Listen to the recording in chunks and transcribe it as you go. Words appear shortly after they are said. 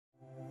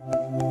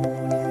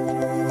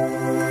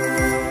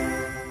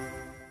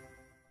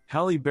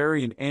Halle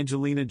Berry and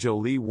Angelina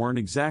Jolie weren't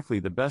exactly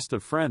the best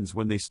of friends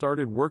when they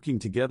started working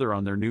together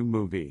on their new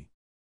movie.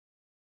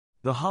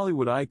 The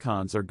Hollywood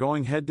icons are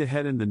going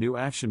head-to-head in the new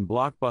action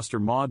blockbuster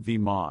Maude v.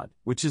 Maude,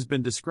 which has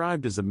been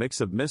described as a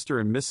mix of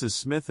Mr. and Mrs.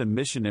 Smith and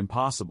Mission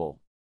Impossible.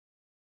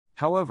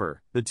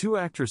 However, the two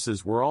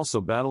actresses were also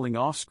battling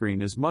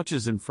off-screen as much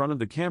as in front of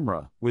the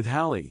camera, with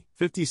Halle,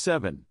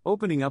 57,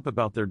 opening up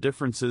about their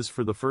differences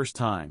for the first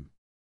time.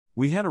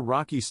 "We had a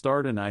rocky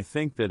start and I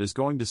think that is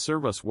going to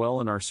serve us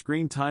well in our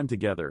screen time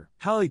together,"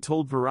 Halle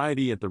told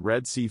Variety at the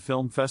Red Sea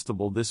Film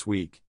Festival this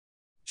week.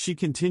 She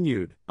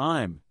continued,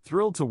 "I'm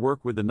thrilled to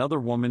work with another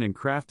woman and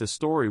craft a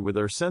story with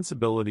our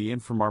sensibility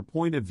and from our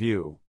point of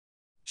view.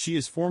 She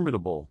is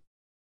formidable."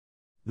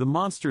 The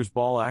Monsters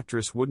Ball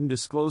actress wouldn't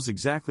disclose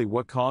exactly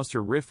what caused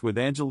her rift with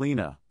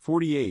Angelina,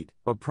 48,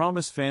 but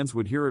promised fans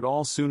would hear it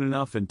all soon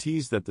enough and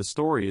teased that the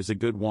story is a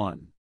good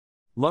one.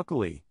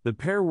 Luckily, the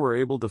pair were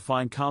able to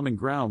find common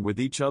ground with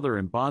each other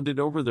and bonded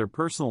over their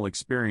personal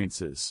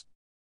experiences.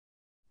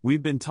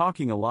 "We've been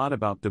talking a lot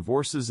about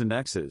divorces and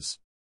exes.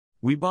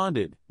 We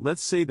bonded,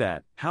 let's say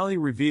that," Halle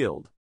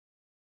revealed.